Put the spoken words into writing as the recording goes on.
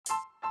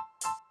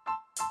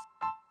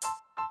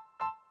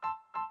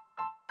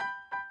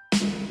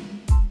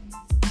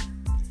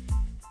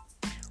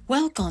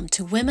Welcome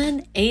to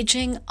Women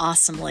Aging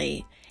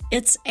Awesomely.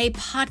 It's a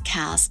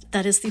podcast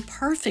that is the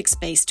perfect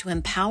space to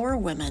empower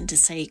women to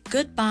say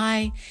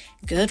goodbye,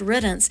 good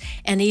riddance,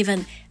 and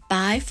even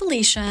bye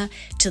Felicia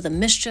to the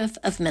mischief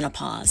of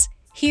menopause.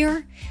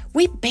 Here,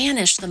 we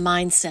banish the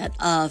mindset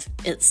of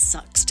it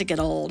sucks to get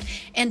old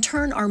and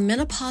turn our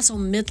menopausal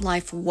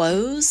midlife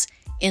woes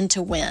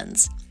into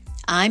wins.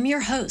 I'm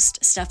your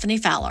host, Stephanie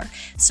Fowler,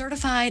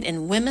 certified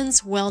in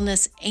women's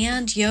wellness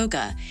and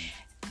yoga,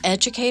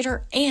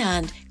 educator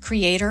and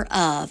creator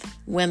of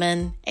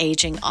Women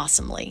Aging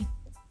Awesomely.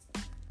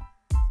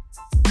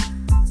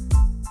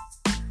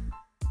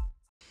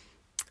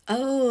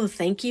 Oh,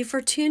 thank you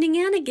for tuning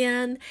in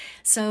again.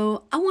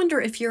 So I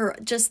wonder if you're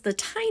just the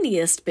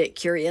tiniest bit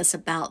curious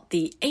about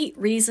the 8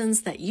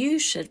 reasons that you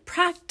should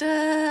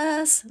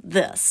practice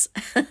this.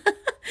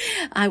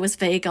 I was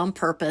vague on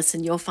purpose,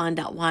 and you'll find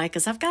out why,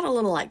 because I've got a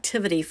little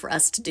activity for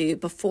us to do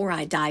before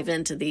I dive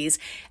into these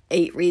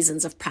 8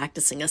 reasons of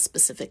practicing a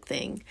specific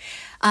thing.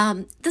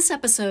 This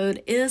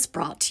episode is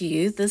brought to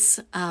you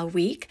this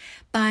week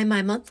by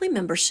my monthly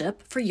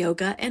membership for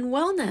yoga and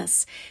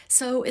wellness.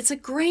 So it's a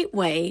great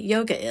way,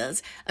 yoga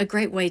is a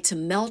great way to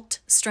melt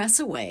stress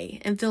away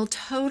and feel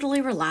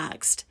totally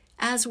relaxed,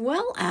 as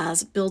well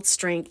as build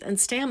strength and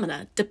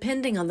stamina,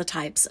 depending on the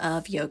types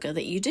of yoga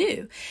that you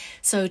do.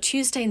 So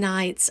Tuesday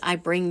nights, I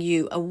bring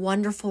you a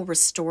wonderful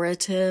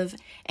restorative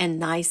and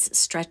nice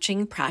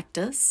stretching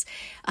practice.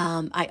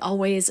 I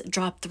always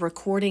drop the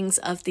recordings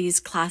of these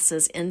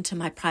classes into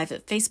my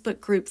private Facebook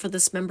group for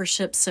this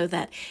membership so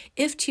that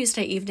if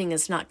Tuesday evening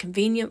is not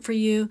convenient for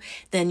you,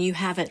 then you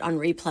have it on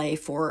replay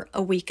for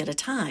a week at a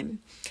time.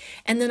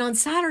 And then on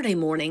Saturday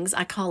mornings,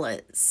 I call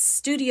it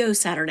Studio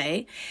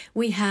Saturday,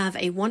 we have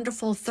a wonderful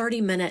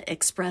 30-minute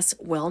express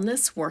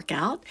wellness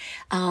workout.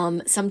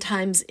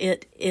 Sometimes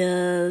it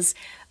is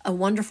a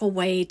wonderful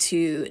way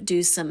to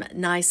do some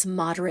nice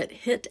moderate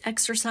HIIT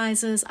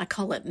exercises. I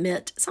call it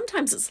MIT.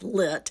 Sometimes it's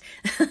LIT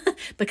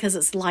because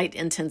it's light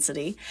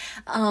intensity.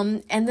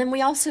 And then we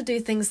also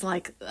do things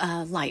like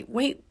light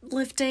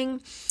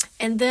weightlifting.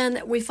 And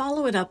then we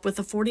follow it up with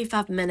a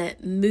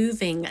 45-minute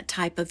moving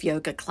type of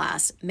yoga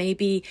class.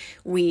 Maybe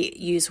we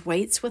use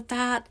weights with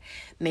that.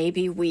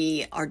 Maybe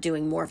we are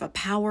doing more of a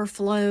power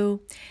flow.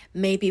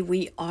 Maybe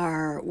we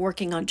are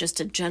working on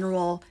just a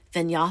general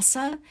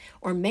vinyasa,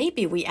 or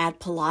maybe we add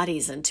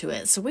Pilates into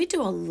it. So we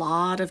do a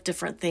lot of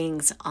different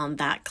things on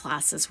that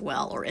class as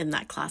well, or in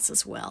that class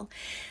as well.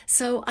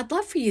 So I'd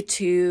love for you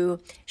to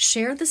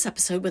share this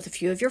episode with a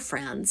few of your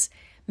friends.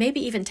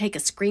 Maybe even take a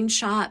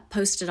screenshot,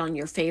 post it on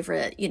your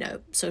favorite,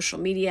 social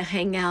media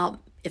hangout,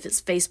 if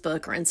it's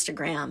Facebook or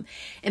Instagram,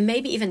 and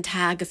maybe even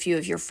tag a few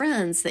of your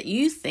friends that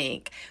you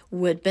think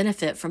would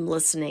benefit from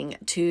listening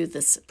to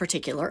this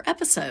particular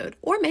episode,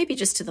 or maybe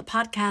just to the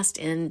podcast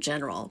in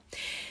general.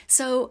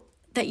 So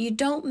that you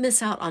don't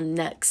miss out on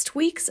next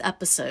week's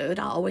episode,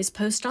 I always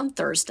post on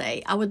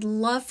Thursday. I would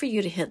love for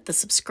you to hit the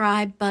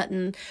subscribe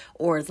button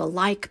or the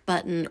like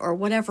button or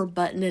whatever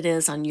button it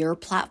is on your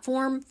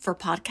platform for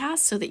podcasts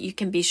so that you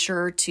can be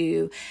sure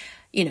to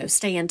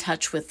stay in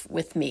touch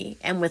with me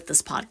and with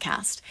this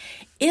podcast.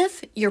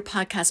 If your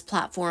podcast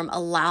platform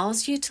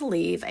allows you to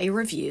leave a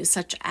review,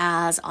 such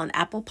as on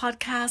Apple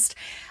Podcast,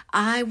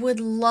 I would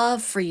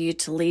love for you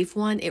to leave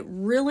one. It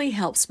really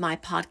helps my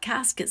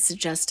podcast get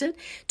suggested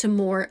to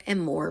more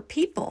and more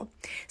people.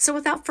 So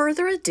without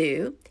further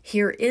ado,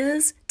 here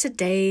is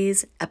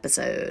today's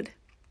episode.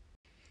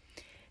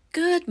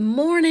 Good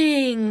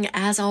morning.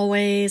 As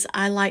always,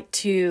 I like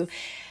to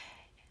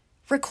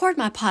record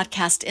my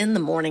podcast in the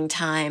morning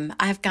time.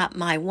 I've got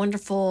my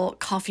wonderful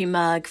coffee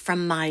mug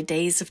from my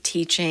days of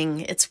teaching.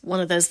 It's one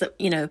of those that,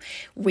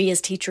 we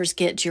as teachers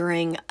get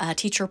during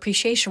Teacher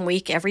Appreciation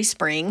Week every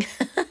spring.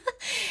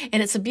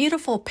 And it's a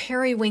beautiful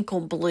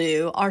periwinkle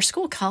blue. Our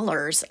school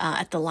colors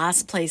at the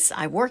last place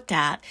I worked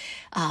at,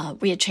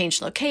 we had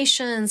changed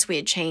locations, we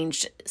had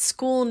changed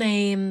school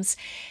names,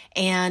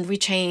 and we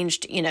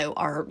changed,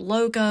 our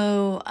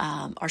logo,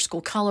 our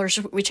school colors.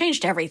 We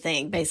changed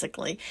everything,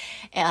 basically,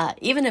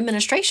 even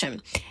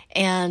administration.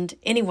 And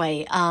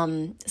anyway,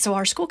 so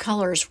our school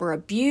colors were a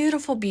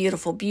beautiful,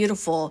 beautiful,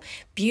 beautiful,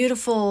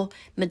 beautiful,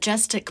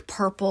 majestic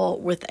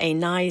purple with a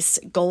nice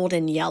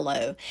golden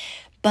yellow.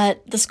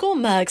 But the school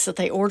mugs that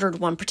they ordered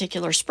one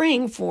particular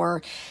spring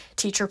for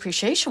Teacher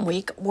Appreciation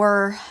Week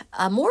were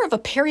more of a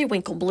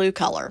periwinkle blue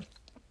color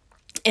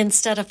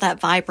instead of that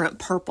vibrant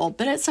purple.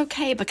 But it's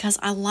okay because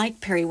I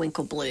like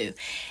periwinkle blue.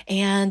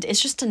 And it's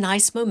just a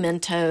nice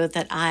memento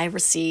that I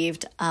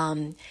received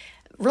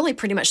really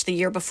pretty much the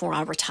year before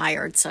I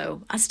retired.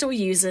 So I still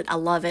use it. I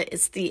love it.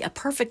 It's a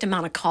perfect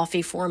amount of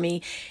coffee for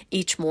me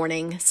each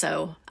morning.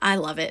 So I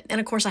love it. And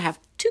of course, I have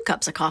 2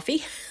 cups of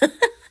coffee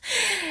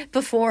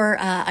before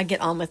I get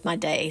on with my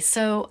day.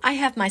 So I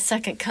have my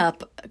second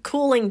cup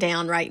cooling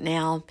down right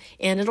now,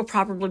 and it'll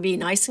probably be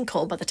nice and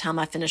cold by the time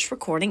I finish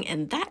recording,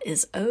 and that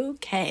is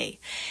okay.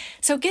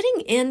 So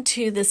getting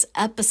into this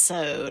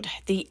episode,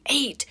 the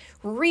 8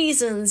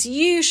 reasons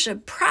you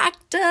should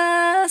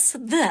practice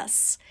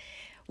this.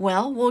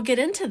 Well, we'll get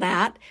into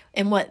that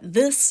and what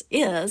this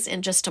is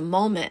in just a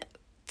moment.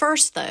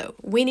 First, though,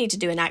 we need to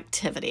do an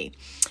activity.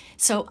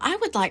 So I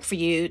would like for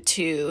you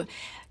to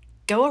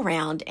go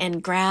around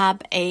and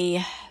grab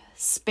a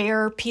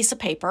spare piece of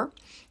paper.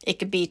 It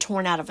could be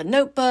torn out of a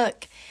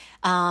notebook.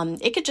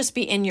 It could just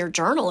be in your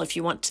journal if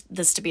you want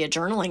this to be a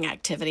journaling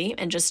activity,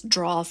 and just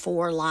draw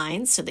 4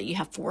 lines so that you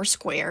have 4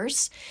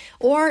 squares.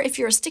 Or if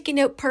you're a sticky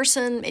note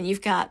person and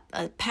you've got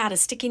a pad of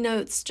sticky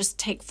notes, just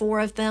take 4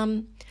 of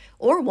them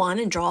or 1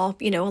 and draw,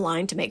 a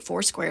line to make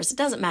 4 squares. It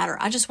doesn't matter.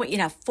 I just want you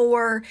to have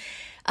 4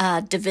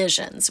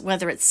 divisions,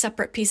 whether it's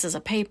separate pieces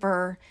of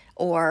paper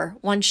or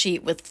one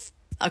sheet with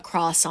a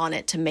cross on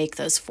it to make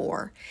those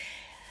 4.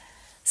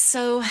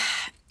 So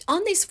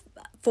on these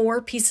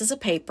 4 pieces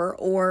of paper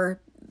or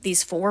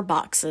these 4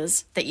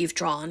 boxes that you've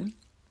drawn,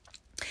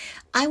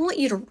 I want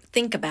you to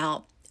think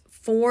about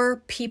 4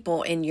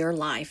 people in your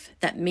life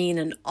that mean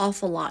an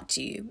awful lot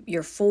to you,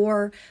 your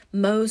 4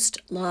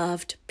 most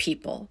loved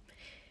people.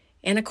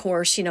 And of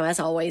course, as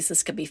always,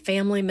 this could be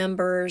family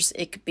members.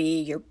 It could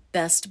be your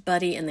best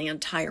buddy in the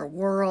entire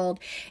world.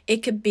 It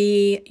could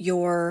be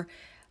your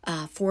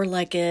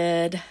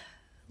 4-legged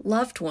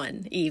loved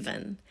one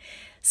even.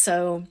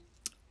 So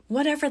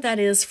whatever that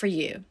is for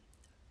you,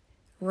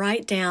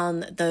 write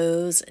down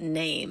those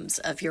names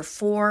of your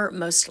 4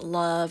 most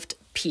loved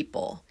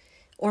people,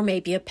 or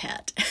maybe a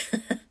pet.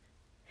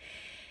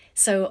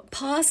 So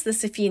pause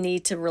this if you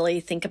need to really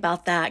think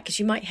about that, because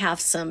you might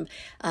have some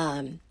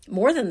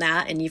more than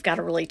that, and you've got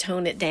to really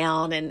tone it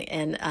down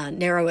and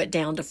narrow it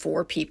down to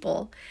 4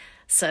 people.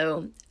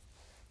 So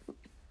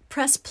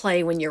press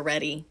play when you're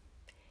ready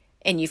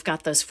and you've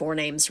got those 4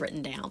 names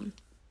written down.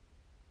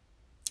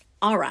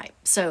 All right,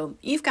 so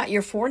you've got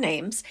your 4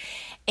 names,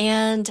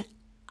 and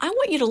I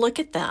want you to look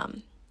at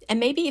them and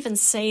maybe even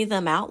say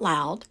them out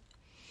loud.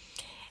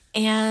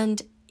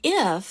 And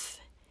if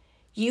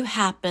you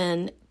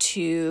happen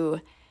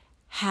to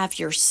have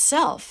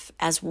yourself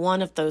as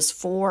one of those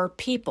 4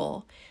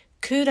 people,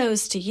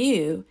 kudos to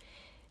you.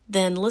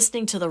 Then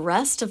listening to the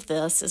rest of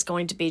this is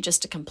going to be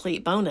just a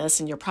complete bonus,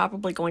 and you're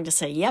probably going to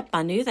say, yep,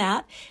 I knew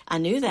that, I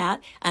knew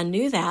that, I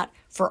knew that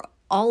for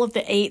all of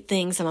the 8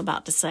 things I'm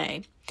about to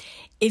say.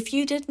 If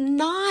you did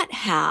not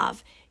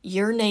have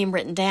your name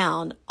written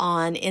down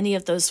on any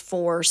of those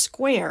 4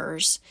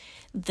 squares,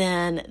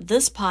 then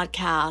this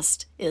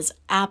podcast is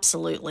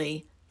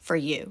absolutely for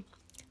you.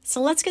 So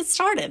let's get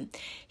started.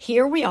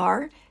 Here we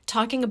are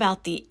talking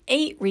about the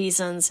 8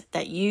 reasons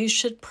that you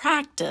should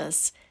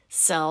practice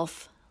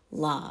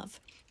self-love.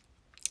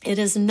 It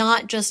is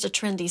not just a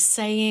trendy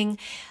saying.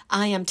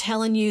 I am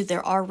telling you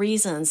there are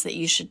reasons that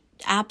you should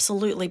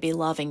absolutely be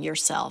loving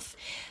yourself.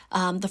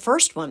 The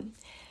first one,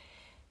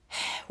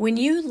 when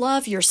you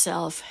love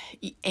yourself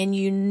and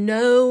you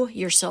know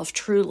yourself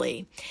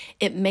truly,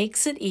 it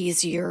makes it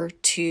easier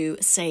to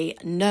say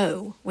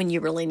no when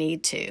you really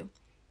need to.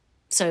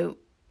 So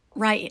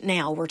right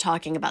now we're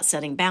talking about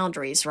setting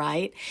boundaries,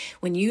 right?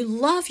 When you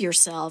love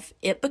yourself,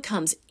 it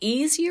becomes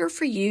easier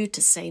for you to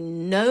say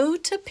no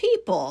to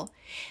people,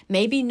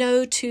 maybe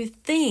no to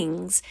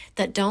things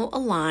that don't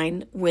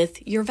align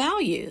with your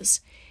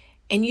values.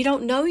 And you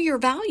don't know your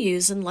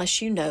values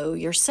unless you know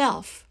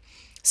yourself.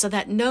 So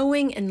that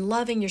knowing and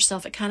loving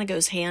yourself, it kind of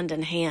goes hand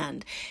in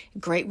hand.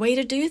 Great way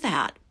to do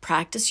that.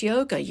 Practice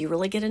yoga. You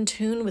really get in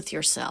tune with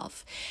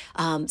yourself.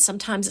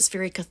 Sometimes it's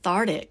very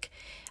cathartic.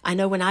 I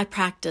know when I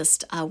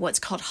practiced what's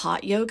called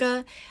hot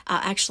yoga, I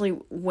actually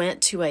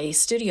went to a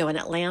studio in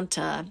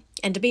Atlanta.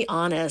 And to be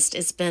honest,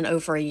 it's been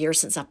over a year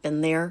since I've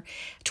been there.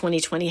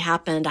 2020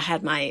 happened. I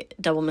had my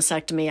double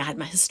mastectomy. I had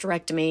my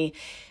hysterectomy.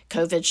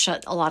 COVID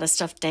shut a lot of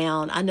stuff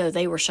down. I know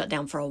they were shut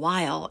down for a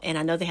while, and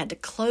I know they had to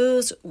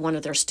close one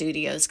of their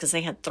studios because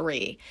they had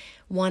 3.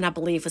 One, I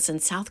believe, was in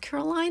South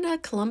Carolina,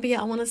 Columbia,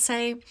 I want to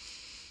say,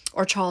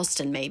 or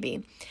Charleston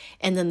maybe.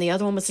 And then the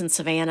other one was in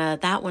Savannah.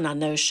 That one I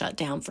know shut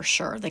down for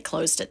sure. They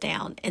closed it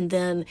down. And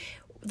then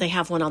they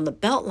have one on the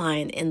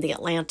Beltline in the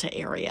Atlanta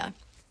area.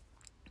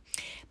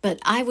 But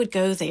I would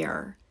go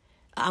there.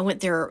 I went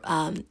there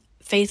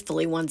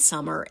faithfully one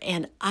summer,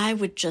 and I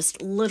would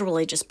just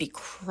literally just be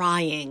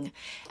crying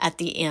at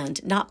the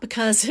end. Not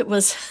because it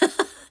was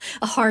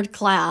a hard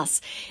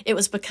class. It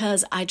was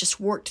because I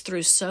just worked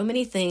through so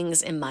many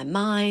things in my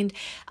mind.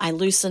 I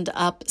loosened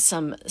up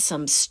some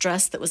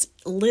stress that was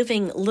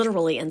living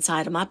literally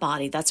inside of my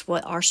body. That's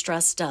what our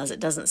stress does. It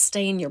doesn't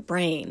stay in your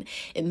brain.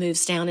 It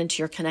moves down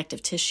into your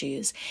connective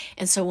tissues.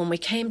 And so when we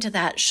came to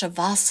that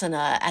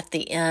Shavasana at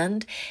the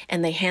end,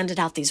 and they handed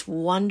out these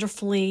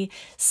wonderfully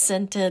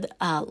scented,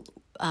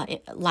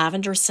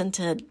 lavender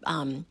scented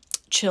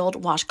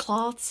chilled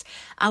washcloths,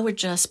 I would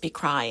just be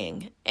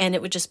crying, and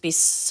it would just be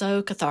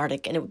so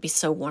cathartic, and it would be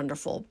so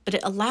wonderful. But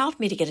it allowed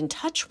me to get in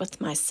touch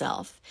with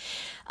myself.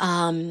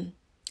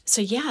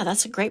 So yeah,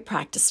 that's a great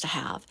practice to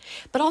have,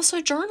 but also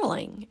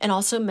journaling and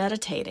also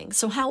meditating.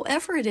 So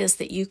however it is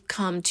that you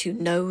come to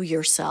know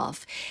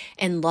yourself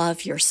and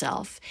love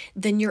yourself,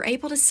 then you're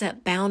able to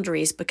set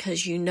boundaries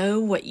because you know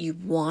what you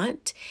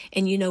want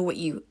and you know what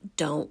you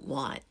don't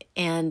want.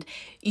 And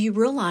you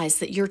realize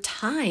that your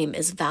time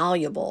is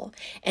valuable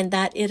and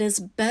that it is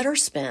better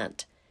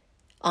spent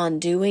on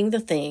doing the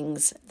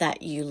things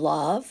that you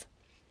love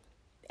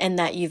and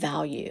that you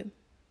value.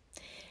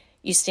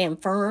 You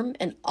stand firm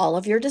in all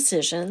of your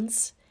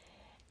decisions,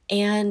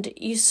 and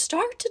you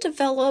start to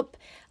develop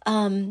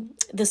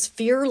this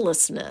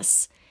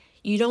fearlessness.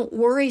 You don't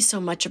worry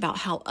so much about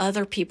how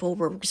other people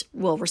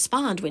will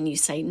respond when you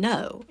say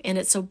no, and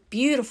it's a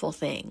beautiful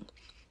thing.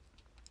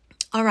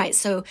 All right,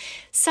 so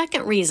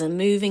second reason,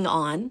 moving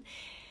on,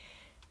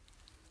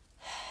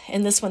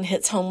 and this one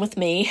hits home with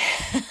me,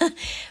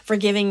 for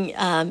giving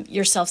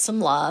yourself some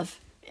love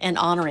and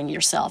honoring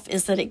yourself,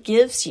 is that it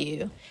gives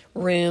you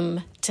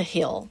room to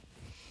heal.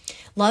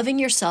 Loving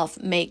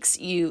yourself makes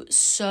you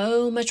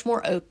so much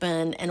more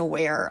open and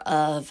aware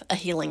of a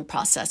healing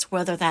process,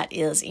 whether that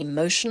is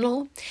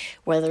emotional,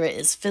 whether it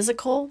is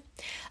physical.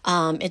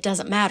 It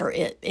doesn't matter.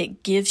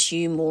 It gives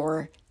you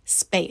more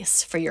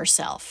space for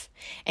yourself.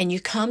 And you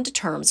come to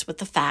terms with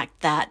the fact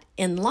that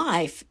in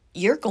life,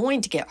 you're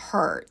going to get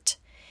hurt.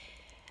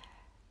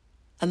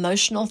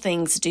 Emotional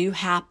things do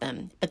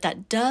happen, but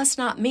that does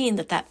not mean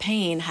that that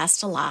pain has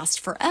to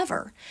last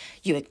forever.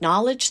 You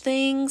acknowledge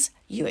things,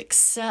 you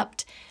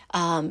accept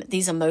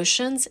these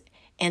emotions,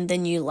 and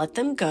then you let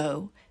them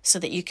go so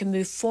that you can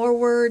move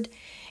forward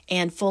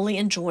and fully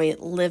enjoy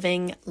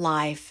living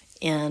life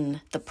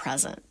in the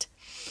present.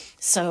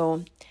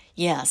 So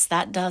yes,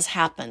 that does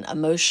happen,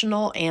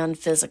 emotional and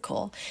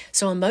physical.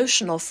 So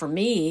emotional for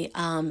me,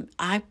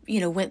 I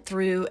went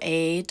through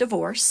a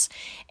divorce,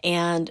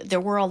 and there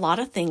were a lot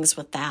of things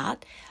with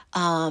that.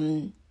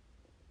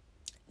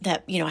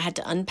 That, I had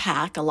to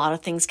unpack. A lot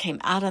of things came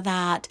out of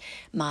that.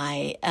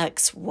 My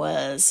ex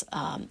was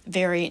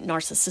very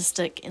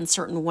narcissistic in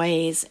certain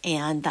ways,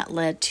 and that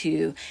led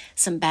to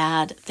some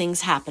bad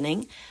things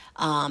happening.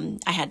 I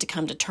had to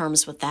come to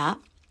terms with that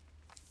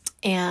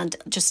and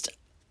just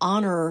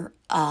honor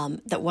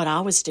that what I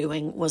was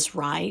doing was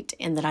right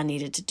and that I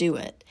needed to do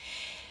it.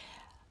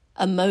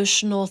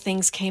 Emotional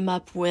things came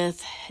up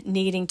with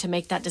needing to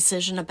make that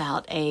decision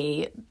about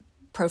a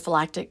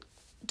prophylactic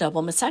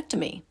double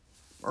mastectomy.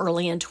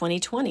 Early in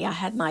 2020, I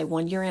had my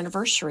 1-year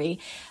anniversary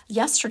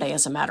yesterday,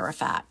 as a matter of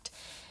fact.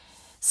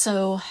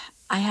 So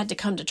I had to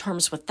come to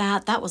terms with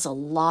that. That was a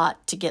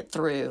lot to get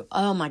through.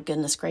 Oh my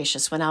goodness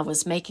gracious. When I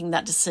was making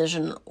that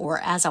decision, or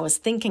as I was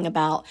thinking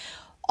about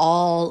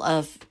all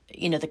of,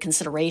 the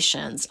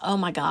considerations, oh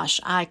my gosh,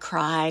 I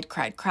cried.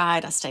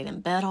 I stayed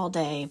in bed all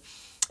day.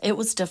 It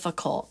was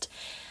difficult.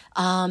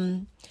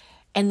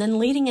 And then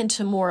leading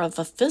into more of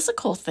a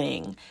physical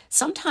thing,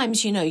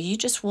 sometimes, you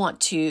just want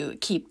to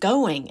keep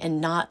going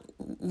and not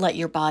let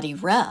your body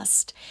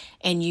rest.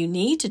 And you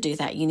need to do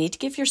that. You need to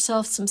give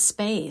yourself some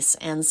space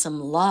and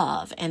some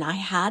love. And I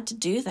had to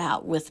do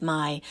that with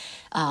my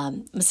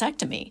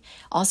mastectomy.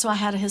 Also, I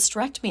had a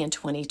hysterectomy in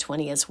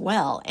 2020 as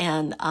well.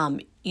 And,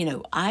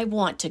 I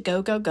want to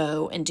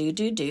go and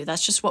do.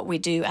 That's just what we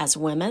do as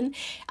women.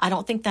 I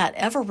don't think that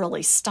ever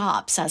really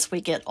stops as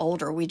we get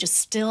older. We just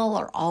still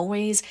are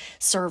always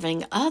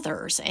serving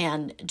others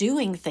and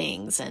doing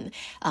things and,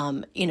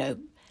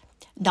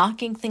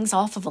 knocking things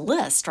off of a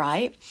list,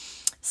 right?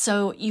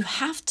 So you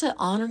have to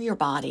honor your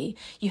body.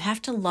 You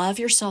have to love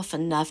yourself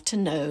enough to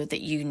know that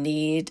you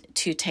need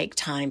to take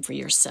time for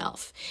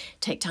yourself.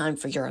 Take time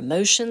for your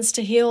emotions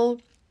to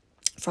heal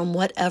from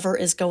whatever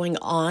is going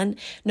on,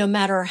 no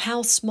matter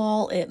how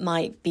small it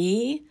might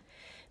be.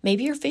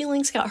 Maybe your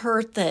feelings got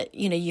hurt that,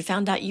 you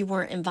found out you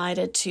weren't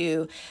invited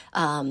to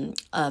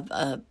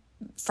a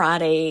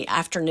Friday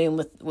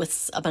afternoon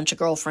with a bunch of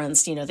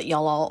girlfriends, that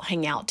y'all all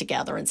hang out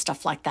together and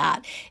stuff like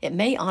that. It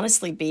may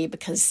honestly be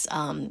because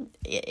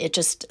it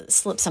just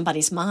slipped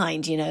somebody's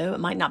mind, It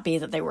might not be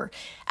that they were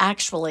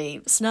actually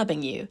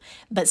snubbing you,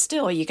 but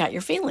still you got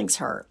your feelings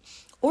hurt.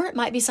 Or it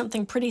might be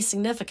something pretty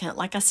significant,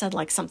 like I said,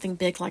 like something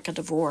big like a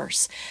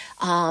divorce.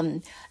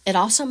 It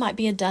also might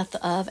be a death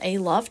of a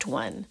loved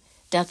one,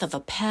 death of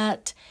a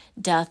pet,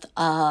 death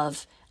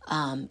of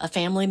a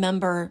family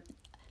member,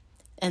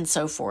 and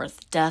so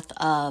forth, death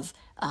of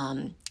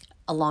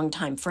a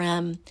longtime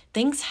friend.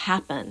 Things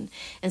happen,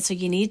 and so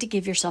you need to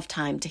give yourself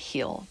time to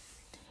heal.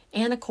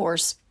 And of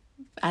course,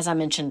 as I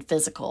mentioned,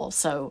 physical.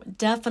 So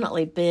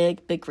definitely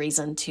big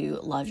reason to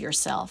love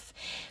yourself.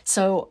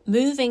 So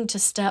moving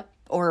to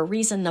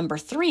reason number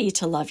 3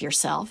 to love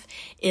yourself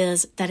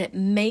is that it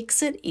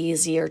makes it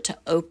easier to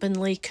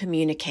openly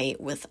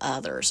communicate with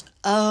others.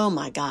 Oh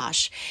my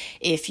gosh.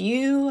 If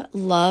you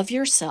love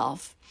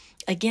yourself,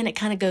 again, it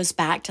kind of goes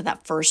back to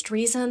that first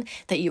reason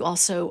that you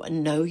also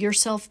know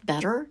yourself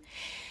better.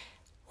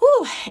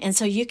 Whew. And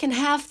so you can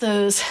have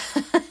those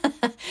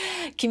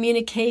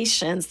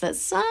communications that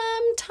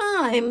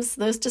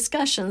those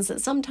discussions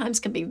that sometimes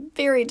can be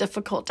very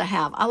difficult to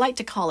have. I like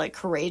to call it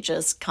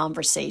courageous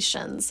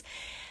conversations.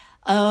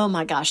 Oh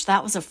my gosh,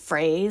 that was a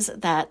phrase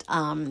that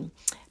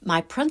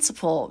my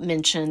principal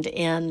mentioned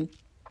in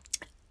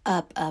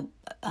a, a,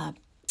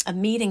 a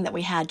meeting that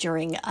we had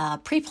during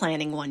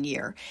pre-planning one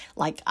year.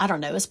 Like, I don't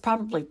know, it was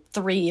probably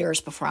 3 years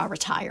before I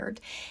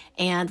retired.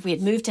 And we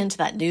had moved into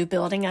that new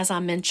building, as I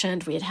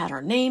mentioned. We had had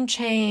our name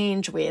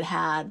change. We had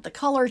had the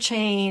color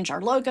change,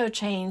 our logo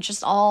change,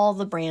 just all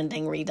the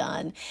branding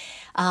redone.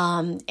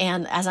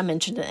 And as I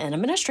mentioned, an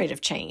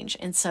administrative change.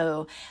 And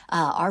so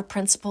our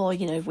principal,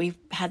 we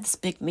had this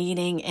big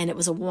meeting, and it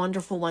was a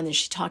wonderful one. And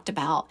she talked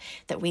about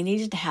that we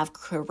needed to have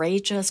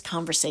courageous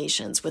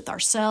conversations with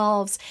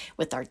ourselves,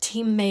 with our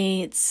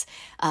teammates.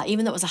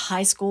 Even though it was a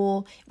high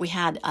school, we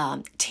had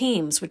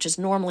teams, which is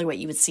normally what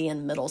you would see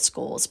in middle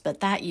schools.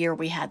 But that year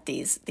we had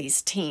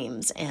these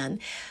teams, and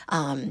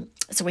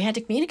so we had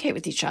to communicate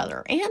with each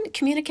other and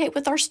communicate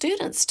with our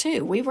students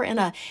too. We were in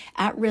a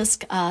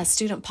at-risk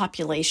student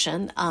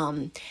population.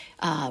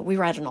 We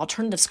were at an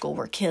alternative school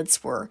where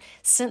kids were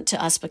sent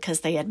to us because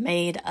they had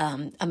made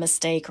a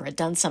mistake or had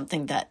done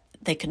something that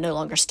they could no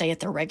longer stay at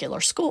their regular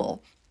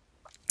school.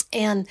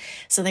 And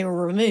so they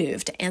were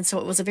removed. And so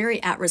it was a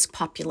very at-risk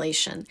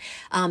population.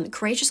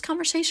 Courageous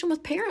conversation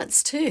with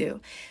parents, too.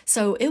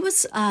 So it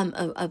was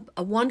a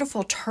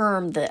wonderful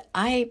term that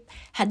I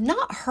had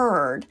not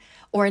heard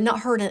or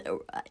not heard it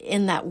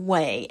in that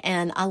way.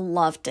 And I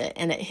loved it.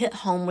 And it hit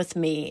home with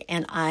me.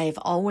 And I've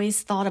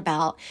always thought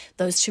about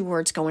those two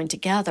words going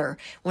together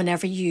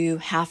whenever you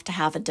have to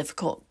have a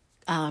difficult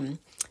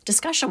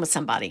discussion with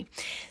somebody.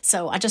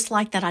 So I just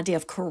like that idea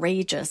of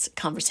courageous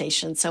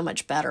conversation so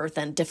much better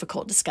than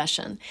difficult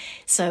discussion.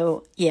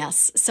 So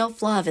yes,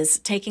 self-love is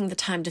taking the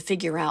time to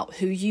figure out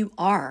who you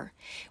are,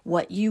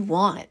 what you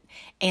want.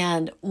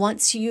 And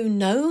once you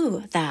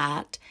know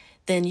that,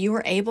 then you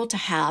are able to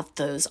have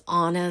those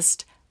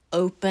honest,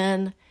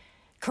 open,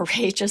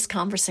 courageous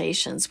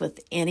conversations with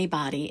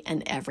anybody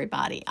and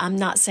everybody. I'm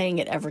not saying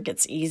it ever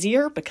gets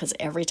easier, because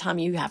every time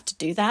you have to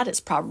do that, it's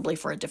probably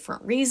for a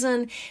different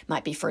reason,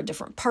 might be for a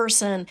different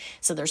person.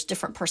 So there's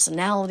different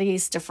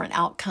personalities, different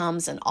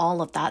outcomes, and all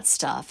of that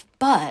stuff.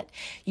 But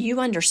you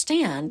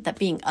understand that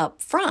being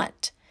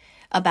upfront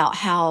about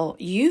how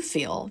you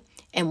feel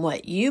and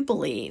what you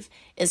believe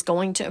is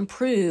going to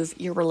improve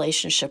your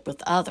relationship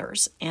with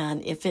others.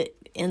 And if it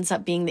ends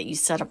up being that you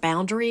set a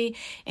boundary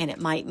and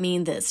it might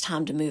mean that it's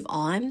time to move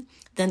on,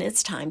 then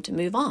it's time to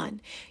move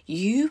on.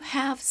 You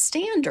have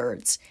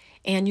standards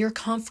and you're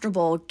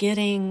comfortable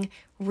getting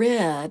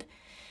rid,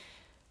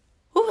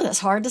 that's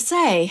hard to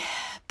say,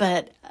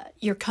 but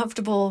you're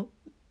comfortable,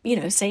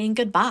 saying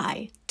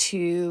goodbye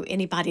to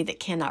anybody that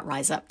cannot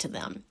rise up to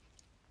them.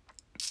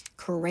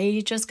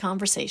 Courageous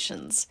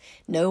conversations,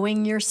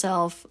 knowing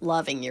yourself,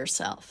 loving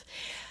yourself.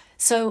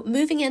 So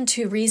moving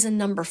into reason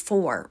number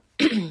 4,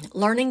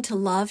 learning to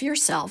love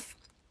yourself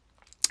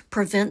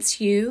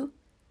prevents you,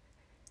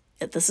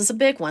 this is a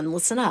big one,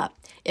 listen up,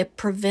 it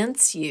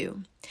prevents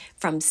you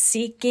from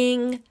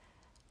seeking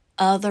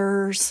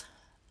others'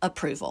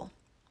 approval.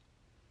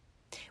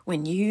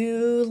 When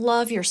you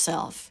love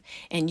yourself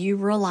and you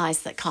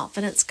realize that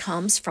confidence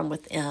comes from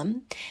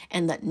within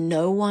and that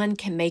no one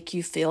can make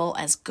you feel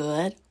as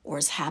good or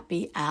as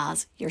happy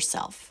as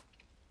yourself,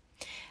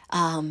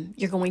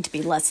 you're going to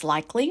be less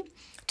likely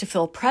to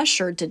feel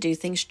pressured to do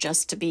things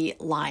just to be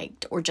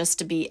liked or just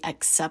to be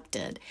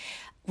accepted.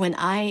 When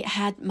I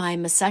had my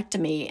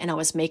mastectomy and I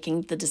was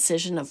making the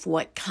decision of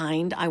what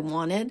kind I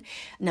wanted,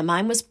 now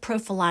mine was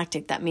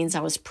prophylactic. That means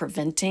I was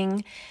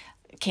preventing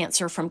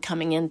cancer from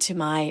coming into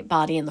my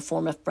body in the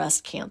form of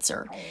breast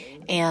cancer.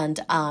 And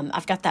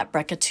I've got that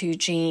BRCA2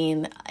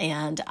 gene,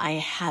 and I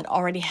had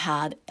already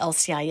had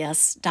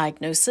LCIS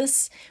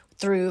diagnosis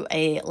through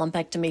a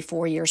lumpectomy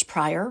 4 years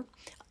prior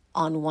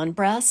on one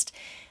breast.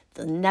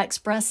 The next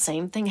breast,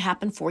 same thing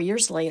happened 4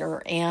 years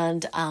later.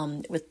 And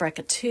with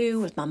BRCA2,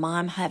 with my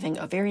mom having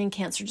ovarian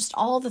cancer, just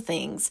all the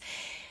things,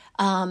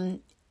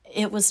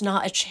 it was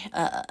not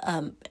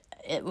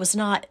it was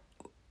not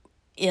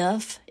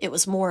if, it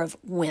was more of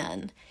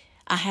when.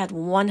 I had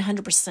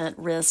 100%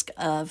 risk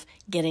of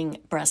getting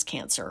breast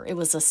cancer. It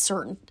was a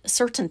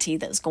certainty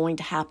that was going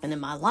to happen in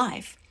my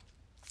life.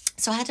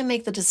 So I had to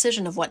make the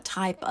decision of what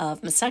type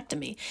of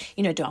mastectomy.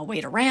 Do I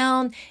wait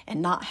around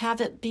and not have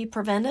it be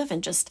preventive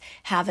and just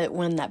have it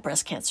when that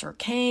breast cancer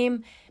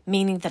came,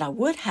 meaning that I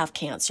would have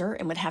cancer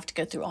and would have to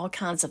go through all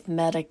kinds of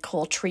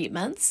medical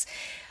treatments?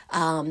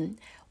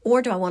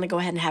 Or do I want to go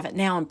ahead and have it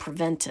now and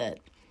prevent it?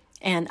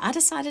 And I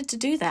decided to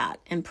do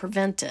that and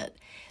prevent it.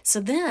 So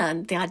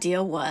then the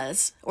idea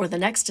was, or the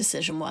next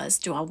decision was,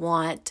 do I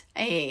want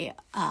a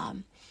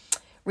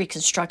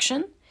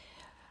reconstruction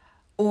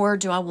or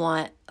do I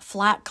want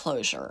flat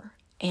closure?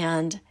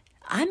 And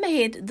I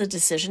made the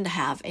decision to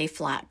have a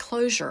flat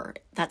closure.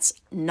 That's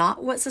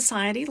not what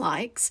society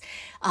likes.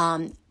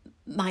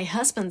 My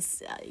husband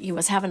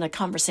was having a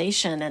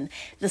conversation, and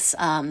this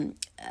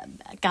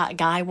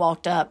guy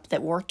walked up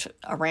that worked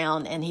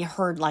around, and he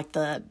heard like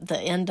the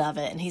end of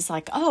it, and he's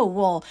like,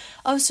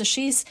 so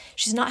she's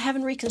not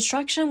having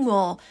reconstruction.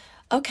 Well,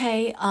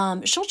 okay,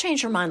 she'll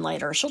change her mind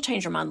later. She'll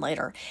change her mind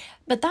later.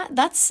 But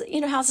that's,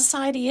 how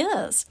society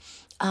is.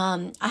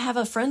 I have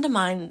a friend of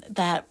mine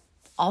that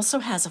also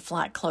has a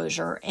flat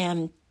closure,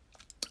 and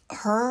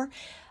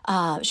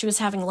she was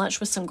having lunch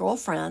with some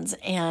girlfriends,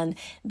 and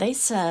they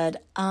said,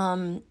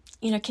 can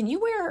you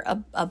wear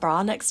a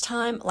bra next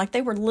time? Like,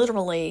 they were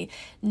literally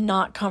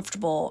not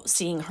comfortable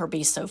seeing her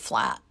be so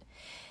flat.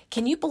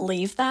 Can you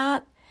believe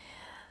that?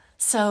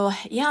 So,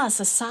 yeah,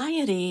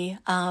 society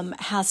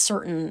has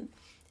certain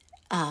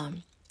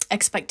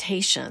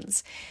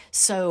expectations.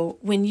 So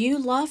when you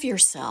love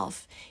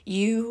yourself,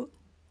 you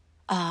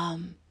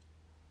can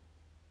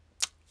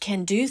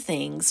do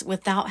things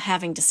without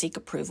having to seek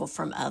approval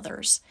from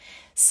others.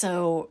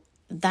 So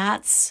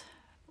that's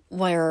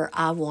where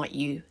I want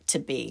you to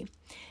be.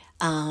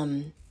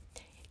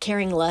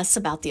 Caring less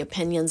about the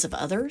opinions of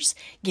others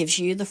gives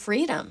you the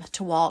freedom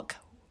to walk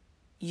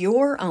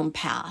your own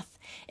path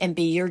and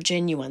be your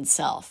genuine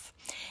self.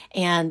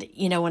 And,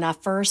 when I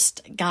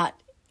first got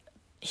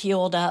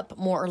healed up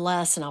more or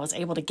less and I was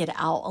able to get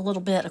out a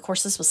little bit, of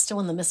course, this was still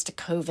in the midst of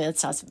COVID,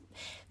 so I was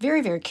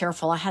very, very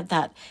careful. I had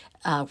that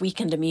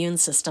weakened immune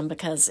system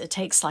because it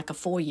takes like a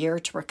full year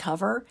to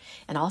recover.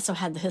 And I also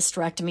had the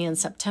hysterectomy in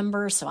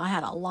September, so I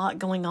had a lot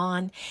going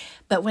on.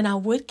 But when I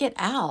would get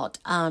out,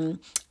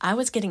 I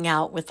was getting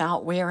out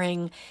without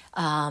wearing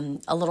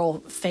a little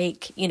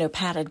fake,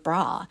 padded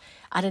bra.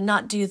 I did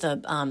not do the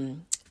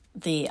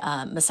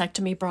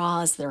mastectomy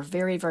bras. They're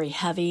very, very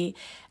heavy,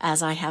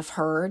 as I have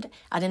heard.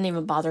 I didn't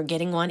even bother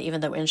getting one,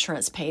 even though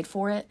insurance paid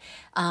for it,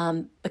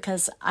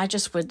 because I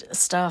just would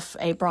stuff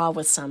a bra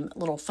with some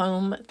little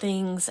foam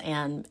things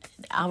and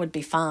I would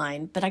be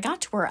fine. But I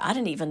got to where I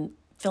didn't even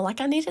feel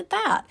like I needed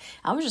that.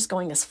 I was just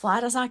going as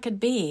flat as I could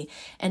be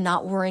and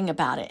not worrying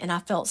about it. And I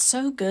felt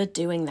so good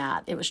doing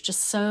that. It was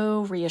just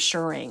so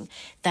reassuring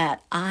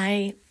that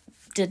I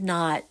did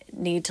not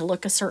need to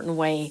look a certain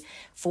way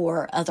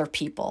for other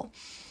people.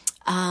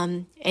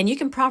 And you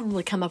can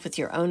probably come up with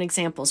your own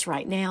examples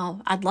right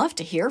now. I'd love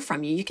to hear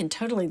from you. You can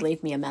totally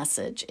leave me a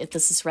message if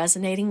this is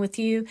resonating with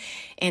you,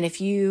 and if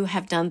you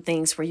have done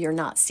things where you're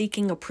not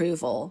seeking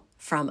approval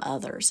from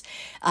others.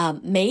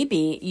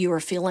 Maybe you are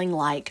feeling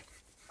like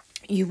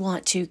you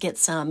want to get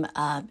some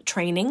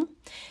training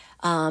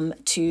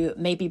to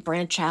maybe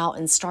branch out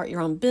and start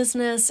your own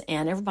business.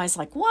 And everybody's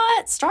like,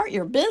 what? Start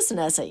your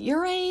business at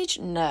your age?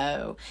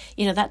 No,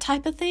 that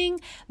type of thing.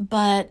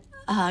 But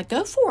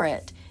go for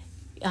it.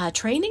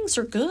 Trainings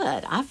are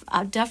good.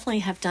 I definitely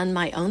have done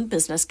my own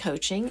business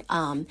coaching.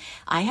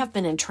 I have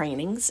been in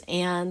trainings,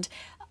 and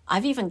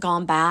I've even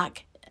gone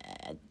back.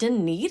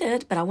 Didn't need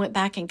it, but I went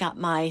back and got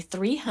my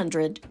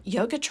 300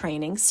 yoga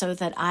training so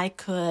that I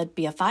could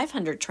be a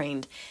 500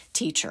 trained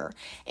teacher.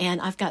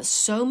 And I've got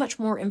so much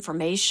more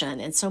information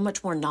and so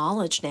much more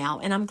knowledge now,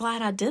 and I'm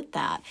glad I did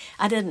that.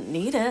 I didn't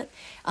need it.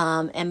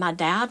 And my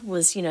dad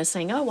was,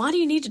 saying, oh, why do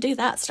you need to do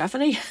that,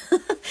 Stephanie?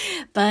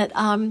 But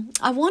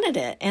I wanted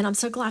it, and I'm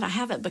so glad I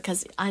have it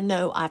because I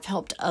know I've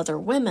helped other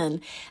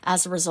women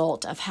as a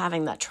result of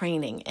having that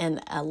training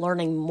and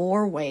learning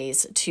more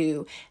ways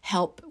to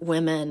help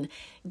women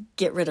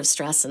get rid of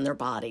stress in their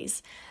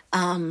bodies.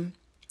 I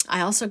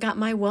also got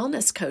my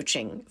wellness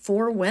coaching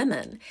for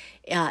women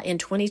in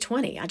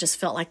 2020. I just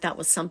felt like that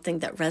was something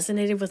that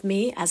resonated with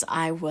me as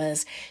I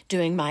was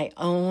doing my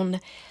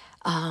own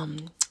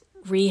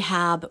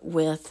rehab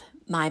with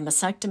my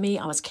mastectomy.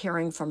 I was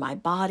caring for my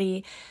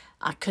body.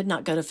 I could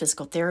not go to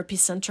physical therapy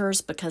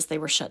centers because they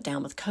were shut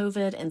down with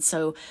COVID. And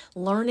so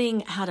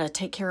learning how to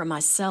take care of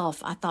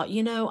myself, I thought,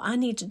 I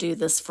need to do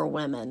this for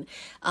women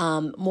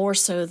more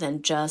so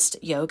than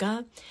just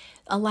yoga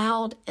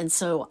allowed. And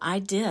so I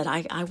did.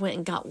 I went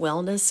and got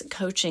wellness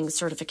coaching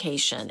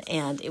certification,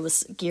 and it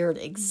was geared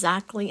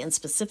exactly and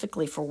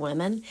specifically for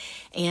women.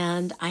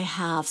 And I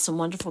have some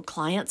wonderful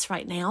clients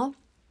right now.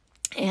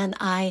 And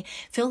I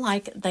feel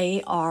like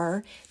they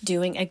are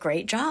doing a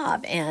great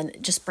job and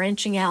just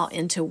branching out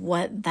into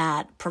what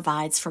that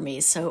provides for me.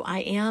 So I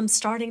am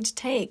starting to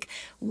take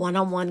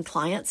one-on-one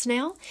clients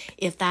now.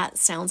 If that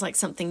sounds like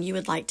something you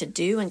would like to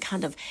do and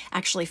kind of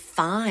actually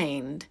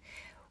find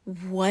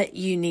what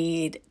you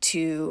need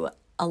to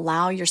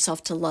allow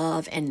yourself to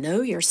love and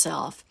know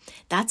yourself,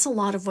 that's a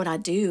lot of what I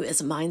do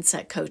is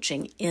mindset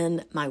coaching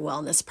in my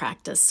wellness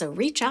practice. So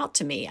reach out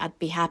to me. I'd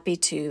be happy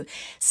to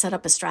set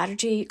up a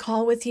strategy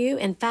call with you.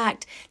 In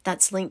fact,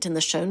 that's linked in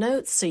the show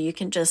notes, so you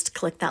can just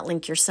click that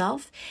link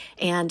yourself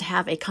and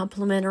have a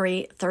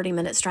complimentary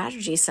 30-minute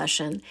strategy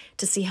session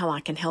to see how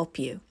I can help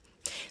you.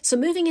 So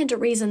moving into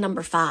reason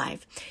number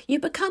 5, you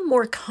become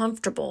more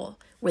comfortable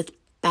with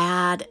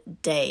bad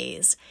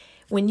days.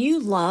 When you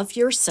love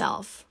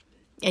yourself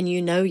and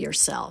you know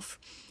yourself,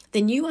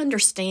 then you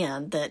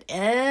understand that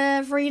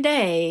every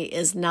day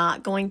is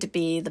not going to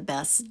be the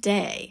best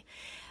day.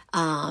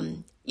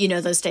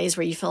 Those days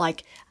where you feel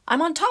like,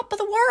 I'm on top of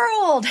the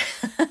world.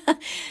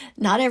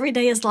 Not every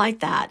day is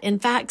like that. In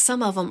fact,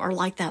 some of them are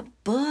like that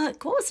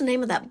book. What was the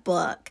name of that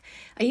book?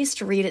 I used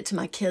to read it to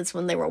my kids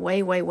when they were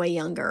way, way, way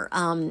younger.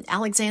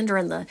 Alexander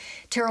and the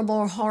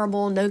Terrible,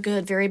 Horrible, No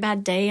Good, Very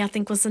Bad Day, I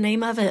think was the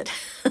name of it.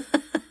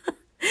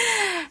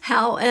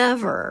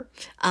 However,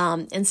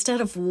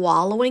 instead of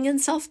wallowing in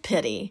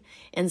self-pity,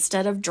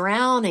 instead of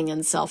drowning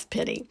in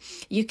self-pity,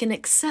 you can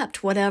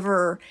accept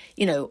whatever,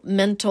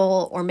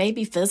 mental or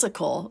maybe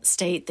physical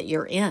state that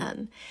you're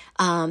in.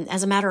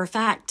 As a matter of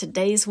fact,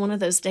 today's one of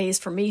those days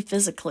for me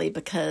physically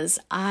because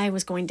I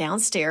was going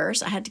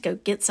downstairs. I had to go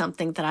get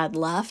something that I'd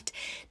left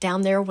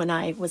down there when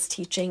I was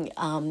teaching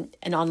an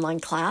online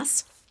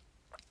class.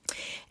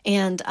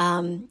 And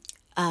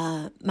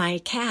my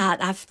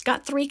cat, I've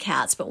got 3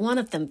 cats, but one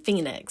of them,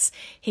 Phoenix,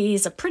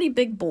 he's a pretty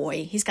big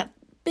boy. He's got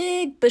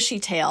big bushy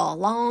tail,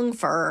 long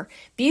fur,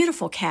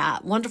 beautiful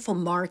cat, wonderful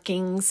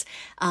markings,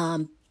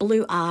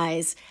 blue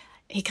eyes.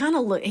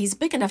 He's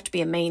big enough to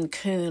be a Maine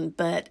Coon,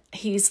 but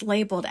he's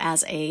labeled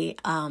as a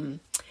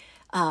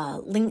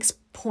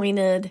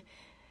lynx-pointed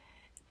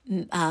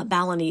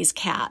Balinese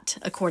cat,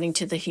 according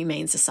to the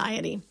Humane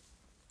Society.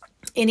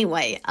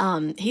 Anyway,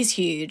 he's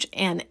huge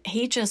and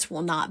he just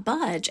will not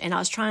budge. And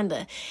I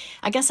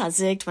guess I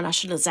zigged when I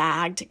should have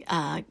zagged,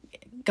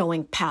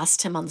 going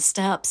past him on the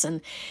steps,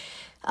 and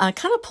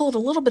kind of pulled a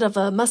little bit of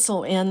a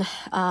muscle in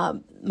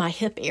my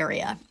hip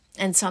area.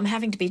 And so I'm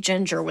having to be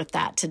ginger with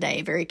that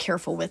today, very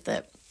careful with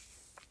it.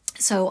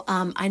 So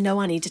I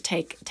know I need to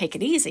take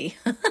it easy.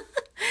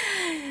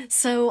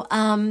 So,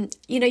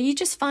 you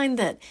just find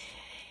that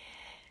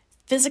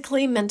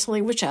physically,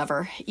 mentally,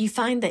 whichever, you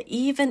find that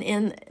even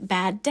in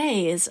bad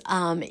days,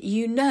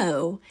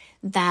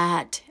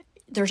 that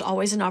there's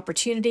always an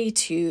opportunity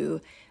to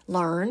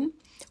learn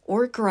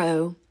or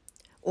grow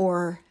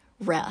or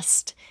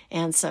rest.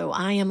 And so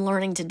I am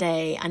learning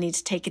today, I need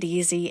to take it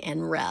easy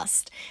and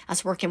rest. I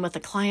was working with a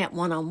client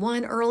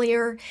one-on-one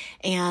earlier,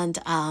 and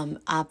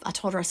I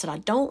told her, I said, I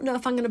don't know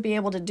if I'm going to be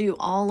able to do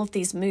all of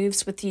these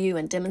moves with you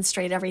and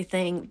demonstrate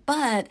everything,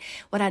 but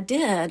what I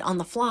did on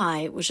the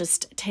fly was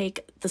just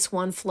take this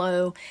one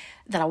flow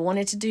that I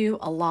wanted to do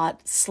a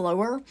lot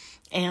slower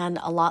and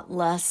a lot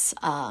less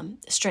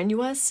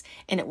strenuous,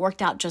 and it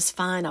worked out just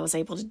fine. I was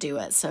able to do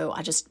it. So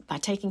by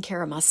taking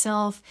care of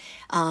myself,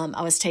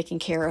 I was taking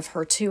care of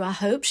her too, I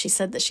hope. She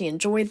said that she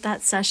enjoyed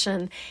that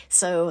session,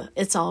 so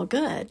it's all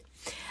good.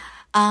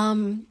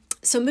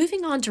 So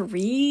moving on to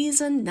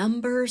reason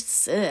number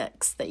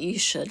 6, that you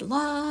should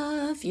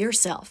love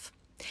yourself.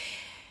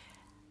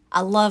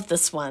 I love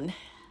this one.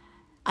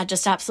 I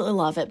just absolutely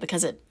love it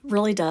because it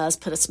really does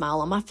put a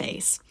smile on my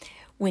face.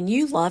 When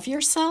you love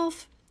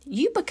yourself,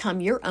 you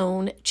become your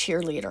own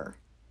cheerleader.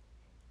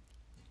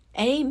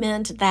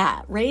 Amen to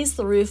that. Raise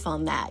the roof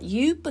on that.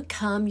 You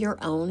become your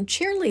own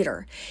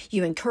cheerleader.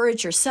 You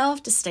encourage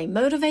yourself to stay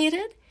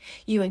motivated.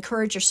 You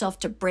encourage yourself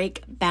to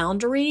break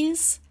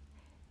boundaries,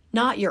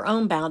 not your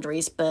own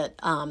boundaries, but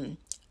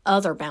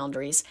other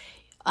boundaries.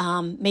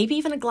 Maybe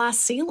even a glass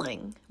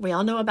ceiling. We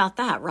all know about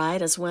that,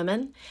 right, as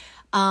women?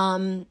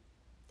 Or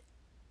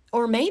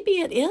maybe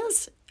it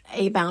is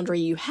a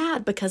boundary you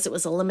had because it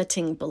was a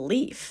limiting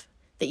belief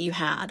that you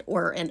had,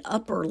 or an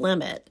upper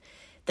limit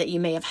that you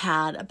may have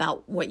had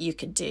about what you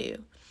could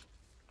do.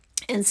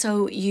 And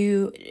so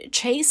you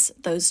chase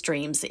those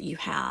dreams that you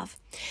have.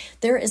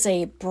 There is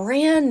a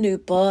brand new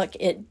book.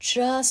 It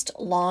just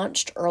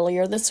launched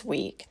earlier this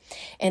week,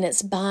 and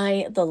it's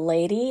by the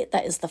lady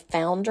that is the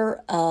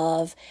founder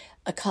of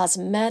a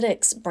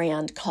cosmetics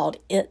brand called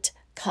It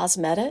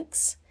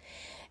Cosmetics.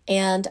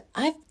 And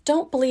I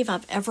don't believe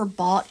I've ever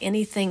bought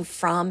anything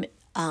from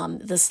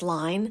this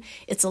line.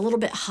 It's a little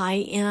bit high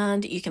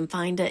end. You can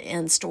find it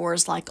in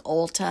stores like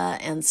Ulta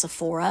and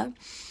Sephora.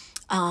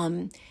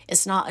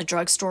 It's not a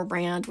drugstore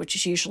brand, which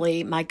is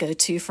usually my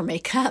go-to for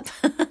makeup.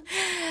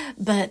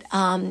 But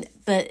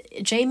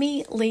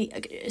Jamie Lee,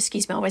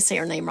 excuse me, I always say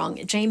her name wrong.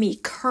 Jamie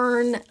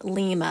Kern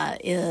Lima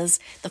is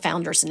the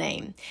founder's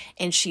name.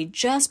 And she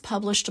just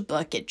published a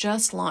book. It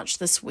just launched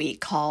this week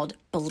called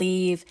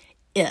Believe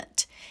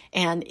It.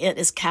 And it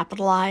is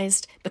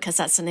capitalized because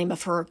that's the name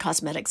of her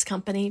cosmetics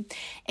company.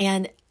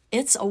 And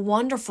it's a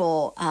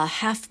wonderful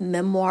half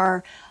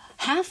memoir,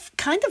 half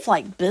kind of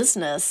like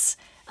business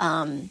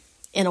in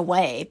a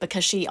way,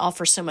 because she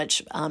offers so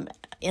much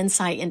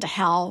insight into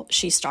how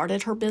she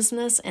started her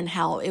business and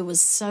how it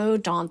was so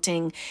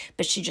daunting,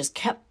 but she just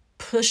kept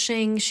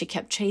pushing. She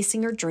kept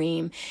chasing her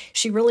dream.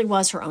 She really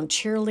was her own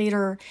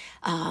cheerleader.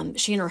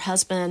 She and her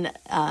husband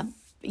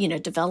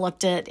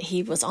developed it.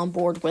 He was on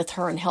board with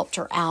her and helped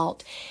her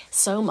out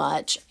so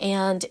much.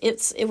 And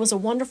it was a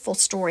wonderful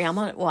story.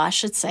 I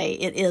should say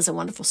it is a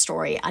wonderful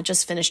story. I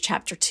just finished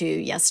chapter 2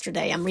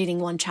 yesterday. I'm reading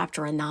 1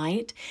 chapter a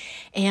night,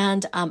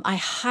 and I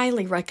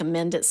highly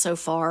recommend it so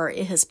far.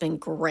 It has been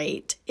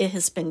great. It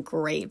has been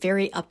great.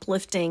 Very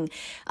uplifting.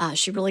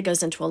 She really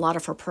goes into a lot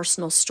of her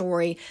personal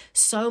story,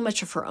 so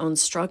much of her own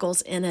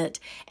struggles in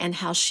it, and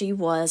how she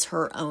was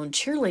her own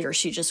cheerleader.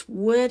 She just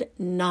would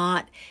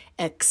not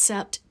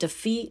accept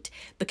defeat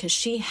because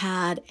she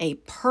had a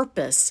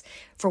purpose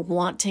for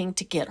wanting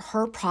to get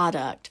her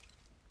product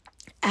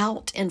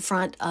out in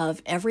front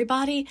of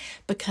everybody,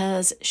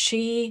 because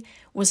she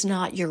was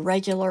not your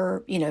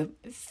regular,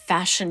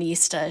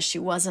 fashionista. She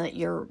wasn't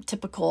your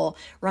typical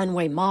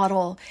runway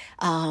model.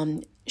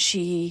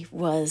 She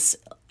was,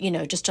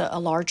 just a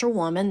larger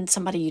woman,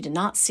 somebody you did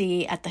not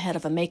see at the head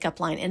of a makeup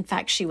line. In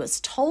fact, she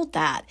was told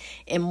that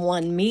in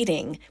one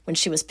meeting when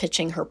she was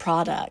pitching her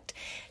product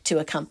to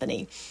a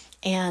company.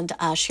 And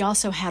she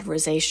also had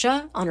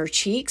rosacea on her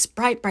cheeks,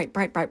 bright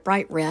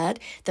red,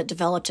 that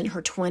developed in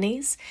her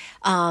 20s,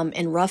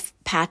 and rough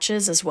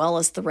patches as well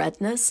as the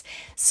redness.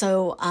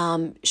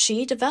 So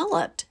she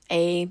developed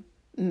a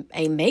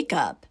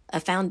makeup, a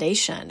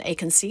foundation, a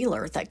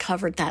concealer that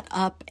covered that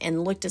up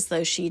and looked as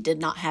though she did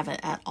not have it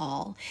at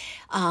all.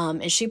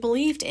 And she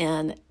believed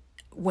in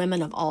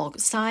women of all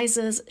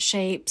sizes,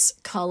 shapes,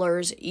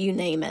 colors, you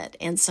name it.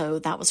 And so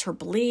that was her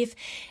belief.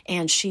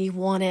 And she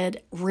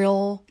wanted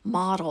real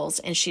models,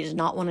 and she did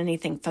not want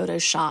anything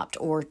photoshopped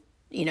or,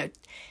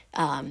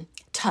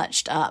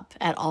 touched up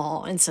at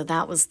all. And so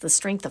that was the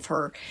strength of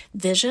her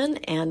vision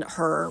and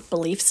her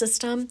belief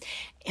system.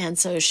 And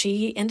so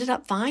she ended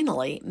up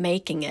finally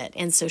making it.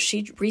 And so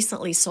she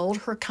recently sold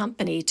her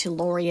company to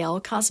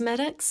L'Oreal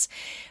Cosmetics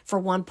for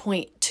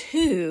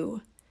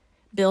 $1.2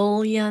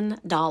 billion.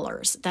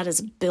 That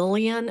is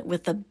billion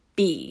with a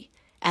B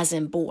as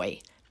in boy.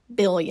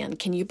 Billion.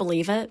 Can you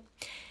believe it?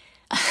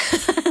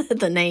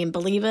 The name,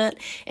 Believe It.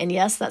 And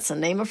yes, that's the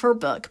name of her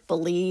book,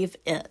 Believe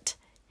It.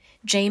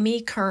 Jamie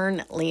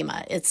Kern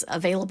Lima. It's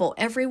available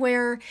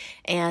everywhere,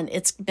 and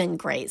it's been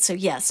great. So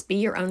yes, be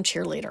your own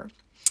cheerleader.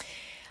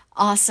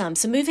 Awesome.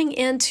 So moving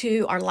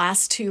into our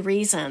last two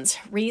reasons.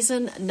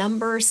 Reason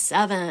number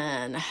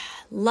 7,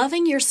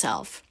 loving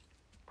yourself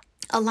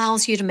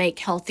allows you to make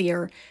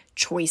healthier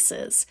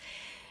choices.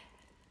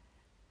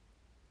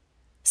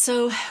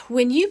 So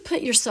when you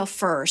put yourself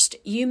first,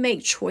 you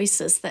make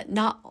choices that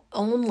not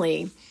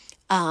only,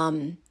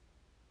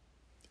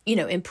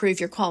 improve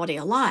your quality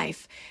of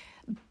life,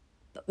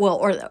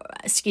 let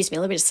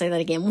me just say that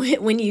again.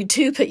 When you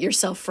do put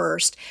yourself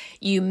first,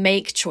 you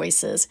make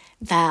choices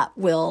that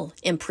will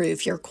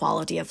improve your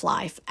quality of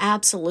life.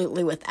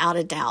 Absolutely, without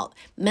a doubt.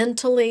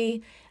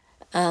 Mentally,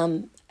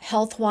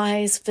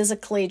 health-wise,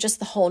 physically, just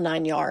the whole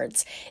 9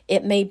 yards.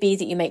 It may be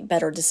that you make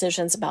better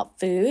decisions about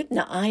food.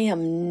 Now, I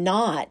am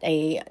not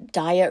a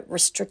diet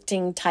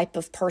restricting type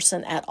of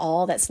person at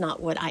all. That's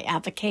not what I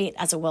advocate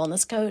as a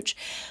wellness coach.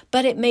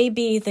 But it may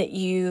be that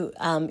you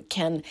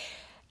can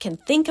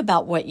think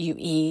about what you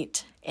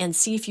eat and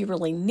see if you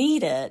really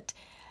need it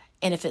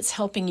and if it's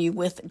helping you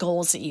with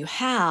goals that you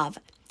have,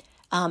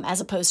 as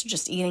opposed to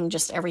just eating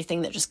just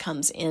everything that just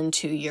comes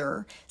into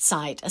your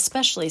sight,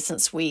 especially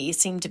since we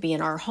seem to be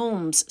in our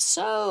homes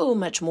so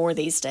much more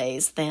these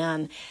days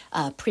than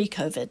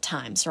pre-COVID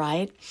times,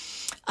 right?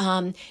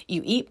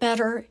 You eat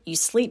better, you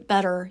sleep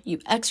better, you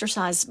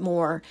exercise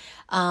more,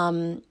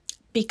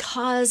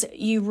 because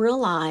you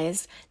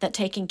realize that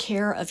taking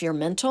care of your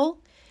mental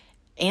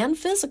and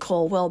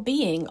physical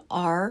well-being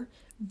are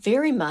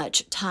very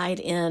much tied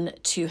in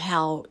to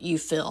how you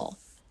feel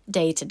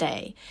day to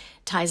day.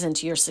 It ties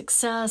into your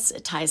success,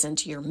 it ties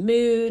into your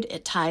mood,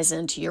 it ties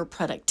into your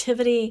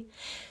productivity.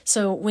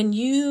 So when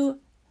you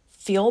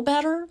feel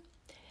better,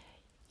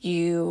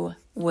 you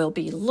will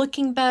be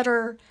looking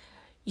better,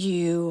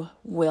 you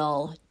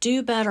will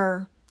do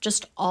better,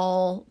 just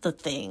all the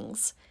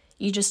things.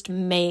 You just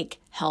make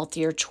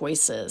healthier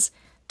choices,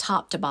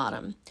 top to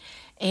bottom.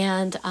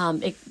 And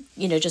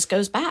it just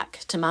goes back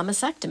to my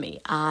mastectomy.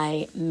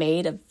 I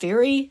made a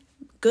very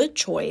good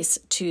choice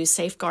to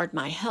safeguard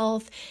my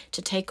health,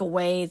 to take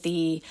away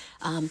the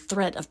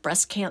threat of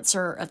breast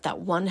cancer, of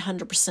that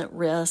 100%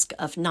 risk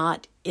of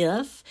not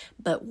if,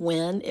 but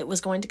when it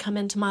was going to come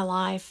into my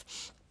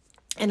life.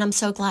 And I'm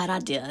so glad I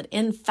did.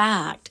 In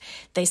fact,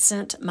 they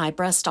sent my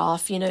breast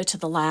off, to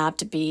the lab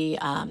to be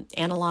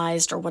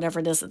analyzed or whatever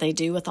it is that they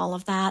do with all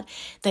of that.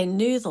 They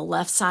knew the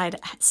left side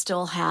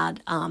still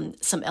had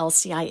some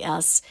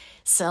LCIS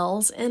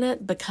cells in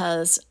it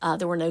because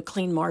there were no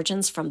clean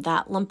margins from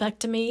that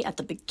lumpectomy at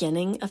the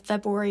beginning of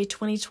February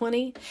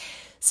 2020.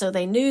 So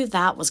they knew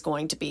that was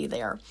going to be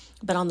there.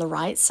 But on the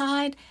right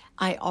side,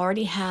 I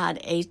already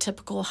had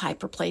atypical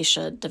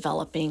hyperplasia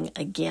developing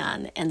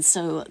again. And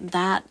so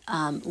that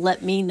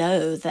let me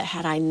know that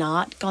had I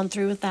not gone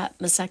through with that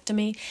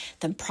mastectomy,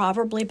 then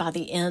probably by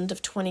the end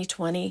of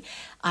 2020,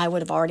 I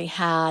would have already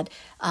had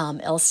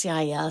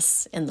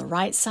LCIS in the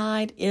right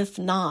side, if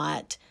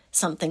not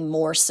something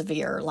more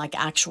severe like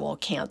actual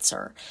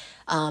cancer,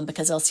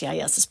 because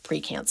LCIS is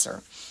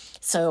precancer.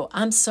 So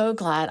I'm so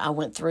glad I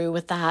went through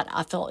with that.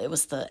 I felt it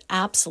was the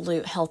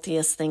absolute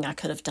healthiest thing I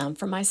could have done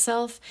for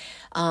myself.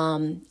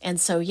 And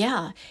so,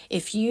 yeah,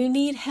 if you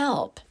need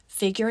help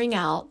figuring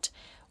out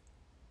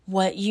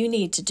what you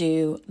need to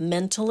do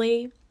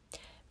mentally,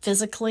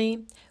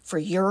 physically, for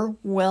your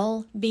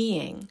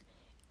well-being,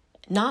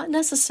 not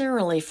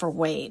necessarily for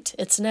weight.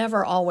 It's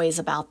never always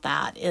about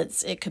that.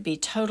 It could be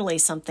totally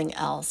something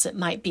else. It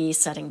might be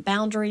setting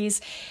boundaries.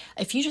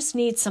 If you just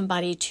need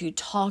somebody to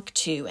talk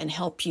to and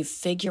help you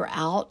figure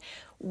out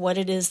what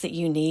it is that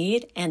you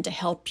need and to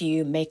help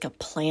you make a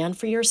plan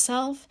for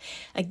yourself,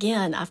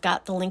 again, I've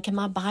got the link in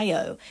my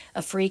bio,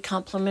 a free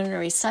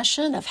complimentary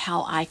session of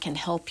how I can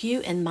help you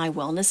in my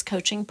wellness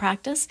coaching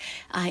practice.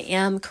 I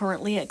am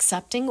currently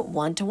accepting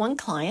one-to-one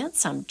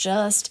clients. I'm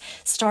just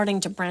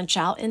starting to branch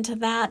out into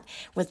that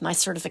with my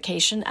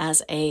certification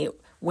as a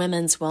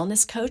women's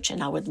wellness coach,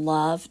 and I would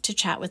love to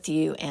chat with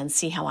you and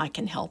see how I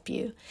can help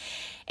you.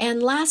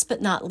 And last but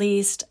not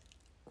least,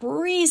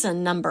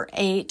 reason number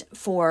 8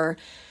 for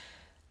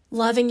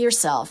loving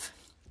yourself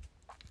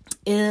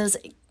is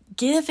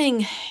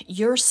giving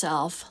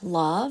yourself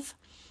love.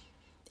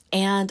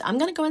 And I'm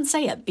going to go and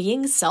say it,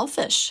 being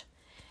selfish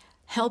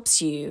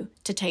helps you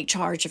to take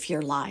charge of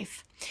your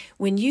life.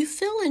 When you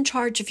feel in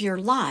charge of your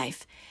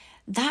life,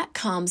 that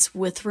comes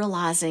with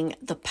realizing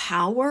the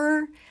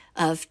power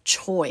of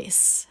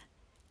choice.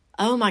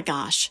 Oh my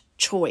gosh,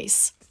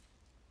 choice.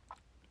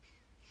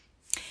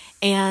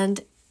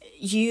 And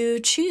you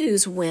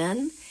choose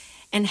when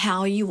and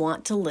how you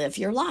want to live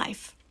your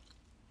life.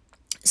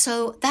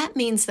 So that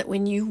means that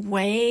when you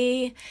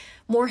weigh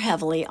more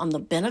heavily on the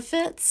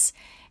benefits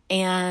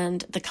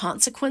and the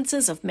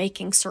consequences of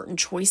making certain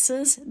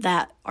choices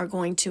that are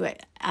going to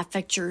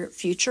affect your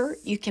future,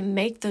 you can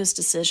make those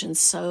decisions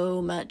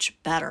so much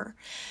better.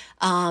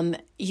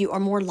 You are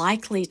more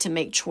likely to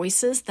make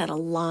choices that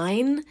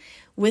align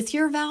with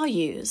your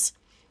values,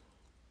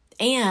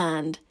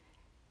 and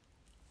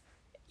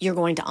you're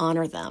going to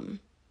honor them.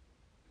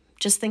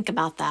 Just think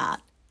about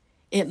that.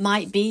 It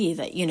might be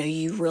that,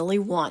 you really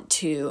want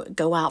to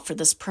go out for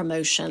this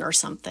promotion or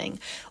something,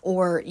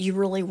 or you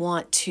really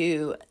want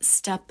to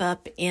step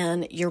up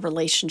in your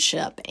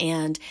relationship,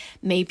 and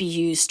maybe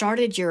you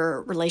started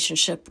your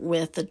relationship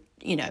with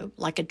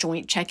like a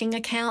joint checking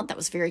account. That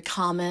was very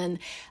common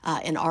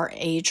in our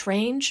age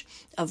range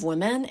of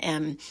women.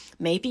 And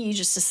maybe you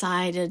just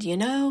decided,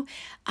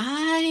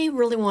 I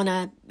really want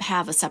to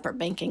have a separate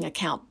banking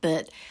account,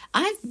 but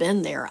I've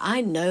been there.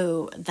 I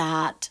know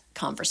that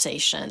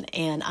conversation.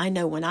 And I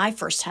know when I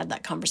first had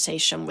that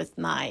conversation with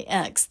my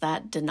ex,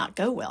 that did not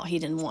go well. He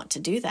didn't want to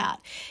do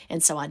that.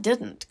 And so I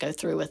didn't go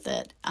through with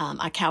it.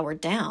 I cowered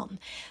down.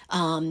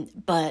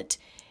 But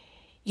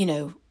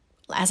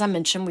as I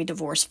mentioned, we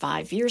divorced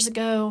 5 years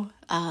ago.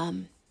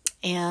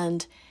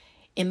 And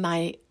in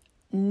my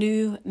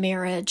new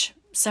marriage,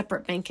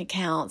 separate bank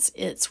accounts,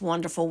 it's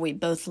wonderful. We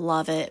both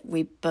love it.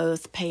 We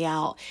both pay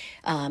out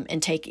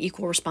and take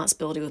equal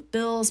responsibility with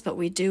bills, but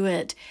we do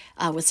it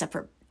with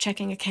separate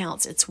checking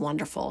accounts. It's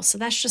wonderful. So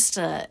that's just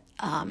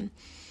an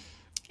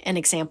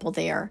example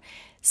there.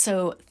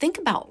 So think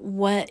about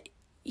what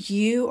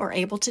you are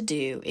able to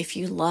do if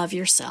you love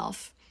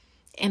yourself.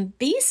 And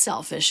be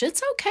selfish.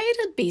 It's okay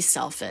to be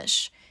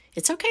selfish.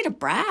 It's okay to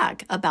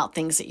brag about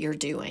things that you're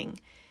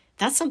doing.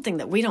 That's something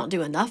that we don't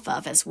do enough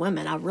of as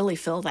women. I really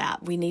feel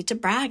that. We need to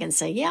brag and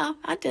say, yeah,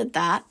 I did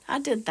that. I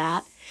did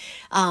that.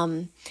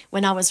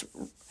 When I was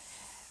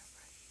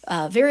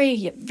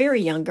very,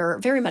 very younger,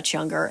 very much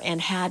younger,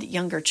 and had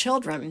younger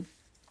children,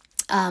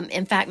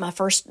 in fact, my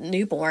first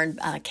newborn,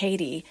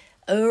 Katie,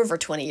 over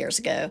 20 years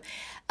ago,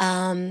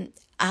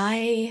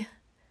 I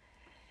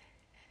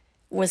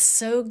was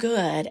so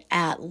good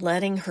at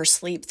letting her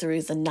sleep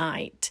through the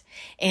night.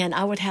 And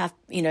I would have,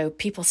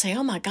 people say,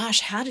 oh my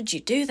gosh, how did you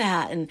do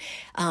that? And,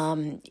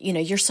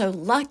 you're so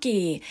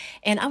lucky.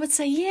 And I would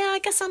say, yeah, I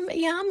guess I'm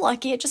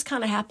lucky. It just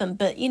kind of happened.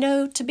 But,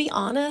 to be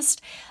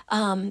honest,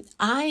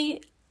 I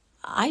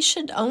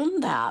should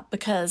own that,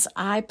 because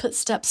I put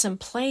steps in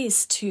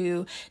place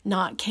to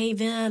not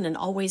cave in and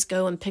always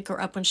go and pick her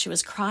up when she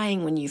was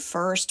crying when you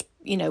first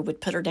would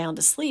put her down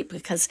to sleep,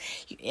 because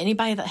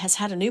anybody that has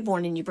had a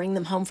newborn and you bring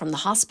them home from the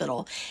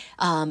hospital,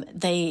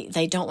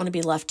 they don't want to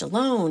be left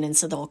alone. And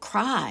so they'll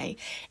cry,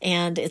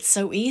 and it's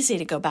so easy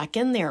to go back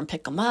in there and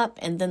pick them up.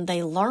 And then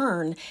they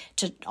learn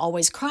to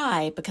always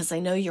cry because they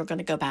know you're going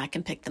to go back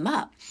and pick them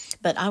up.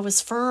 But I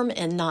was firm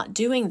in not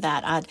doing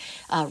that. I'd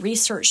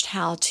researched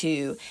how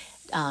to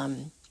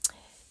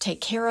take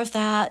care of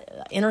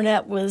that.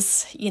 Internet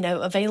was,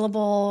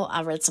 available.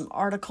 I read some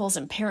articles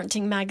in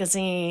Parenting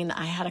Magazine.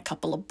 I had a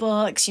couple of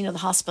books. The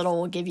hospital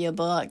will give you a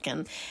book,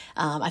 and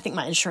I think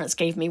my insurance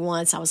gave me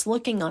one. So I was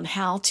looking on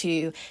how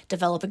to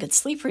develop a good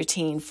sleep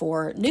routine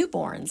for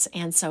newborns,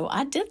 and so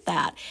I did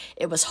that.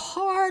 It was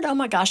hard. Oh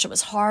my gosh, it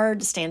was hard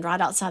to stand right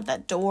outside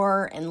that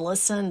door and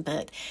listen,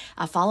 but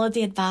I followed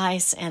the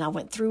advice and I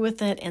went through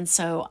with it. And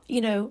so,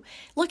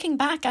 looking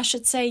back, I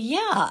should say,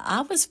 yeah,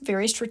 I was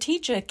very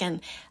strategic,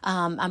 and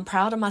I'm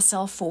proud of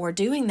myself for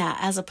doing that,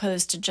 as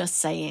opposed to just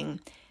saying,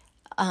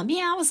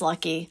 yeah, I was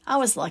lucky.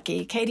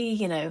 Katie,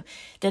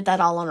 did that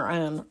all on her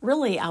own.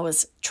 Really, I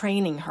was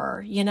training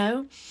her,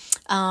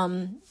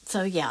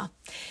 So, yeah.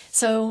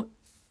 So,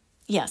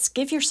 yes,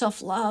 give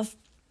yourself love.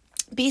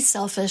 Be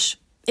selfish.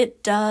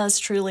 It does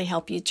truly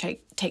help you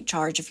take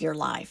charge of your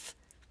life.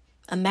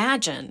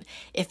 Imagine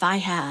if I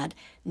had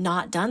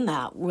not done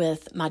that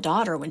with my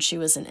daughter when she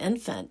was an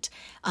infant.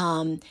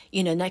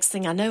 Next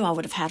thing I know, I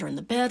would have had her in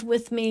the bed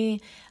with me,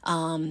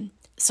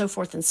 so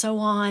forth and so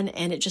on.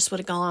 And it just would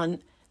have gone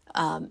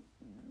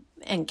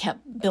and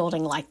kept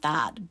building like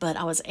that. But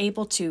I was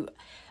able to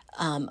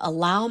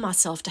allow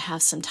myself to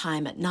have some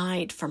time at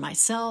night for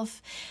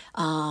myself.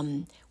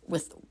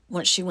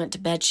 Once she went to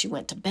bed, she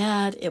went to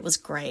bed. It was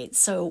great.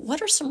 So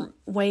what are some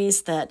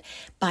ways that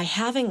by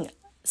having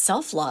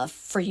self-love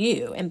for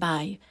you and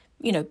by,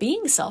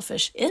 being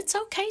selfish, it's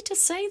okay to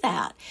say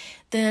that,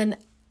 then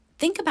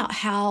think about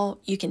how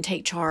you can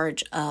take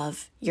charge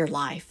of your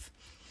life.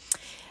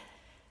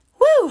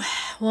 Woo!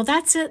 Well,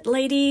 that's it,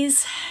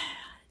 ladies.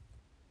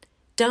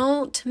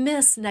 Don't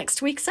miss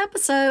next week's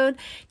episode.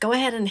 Go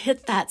ahead and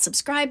hit that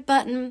subscribe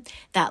button,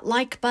 that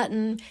like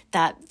button,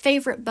 that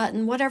favorite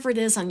button, whatever it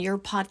is on your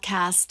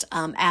podcast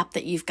app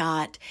that you've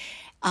got.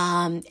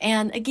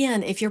 And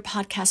again, if your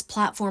podcast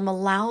platform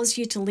allows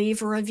you to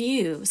leave a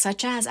review,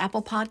 such as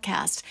Apple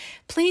Podcasts,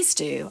 please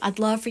do. I'd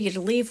love for you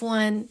to leave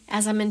one.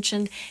 As I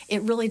mentioned,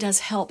 it really does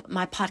help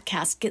my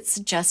podcast get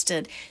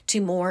suggested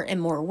to more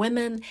and more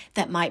women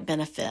that might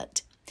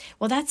benefit.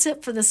 Well, that's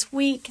it for this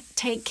week.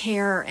 Take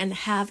care and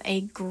have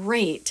a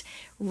great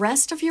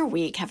rest of your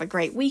week. Have a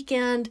great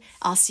weekend.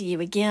 I'll see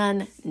you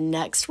again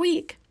next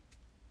week.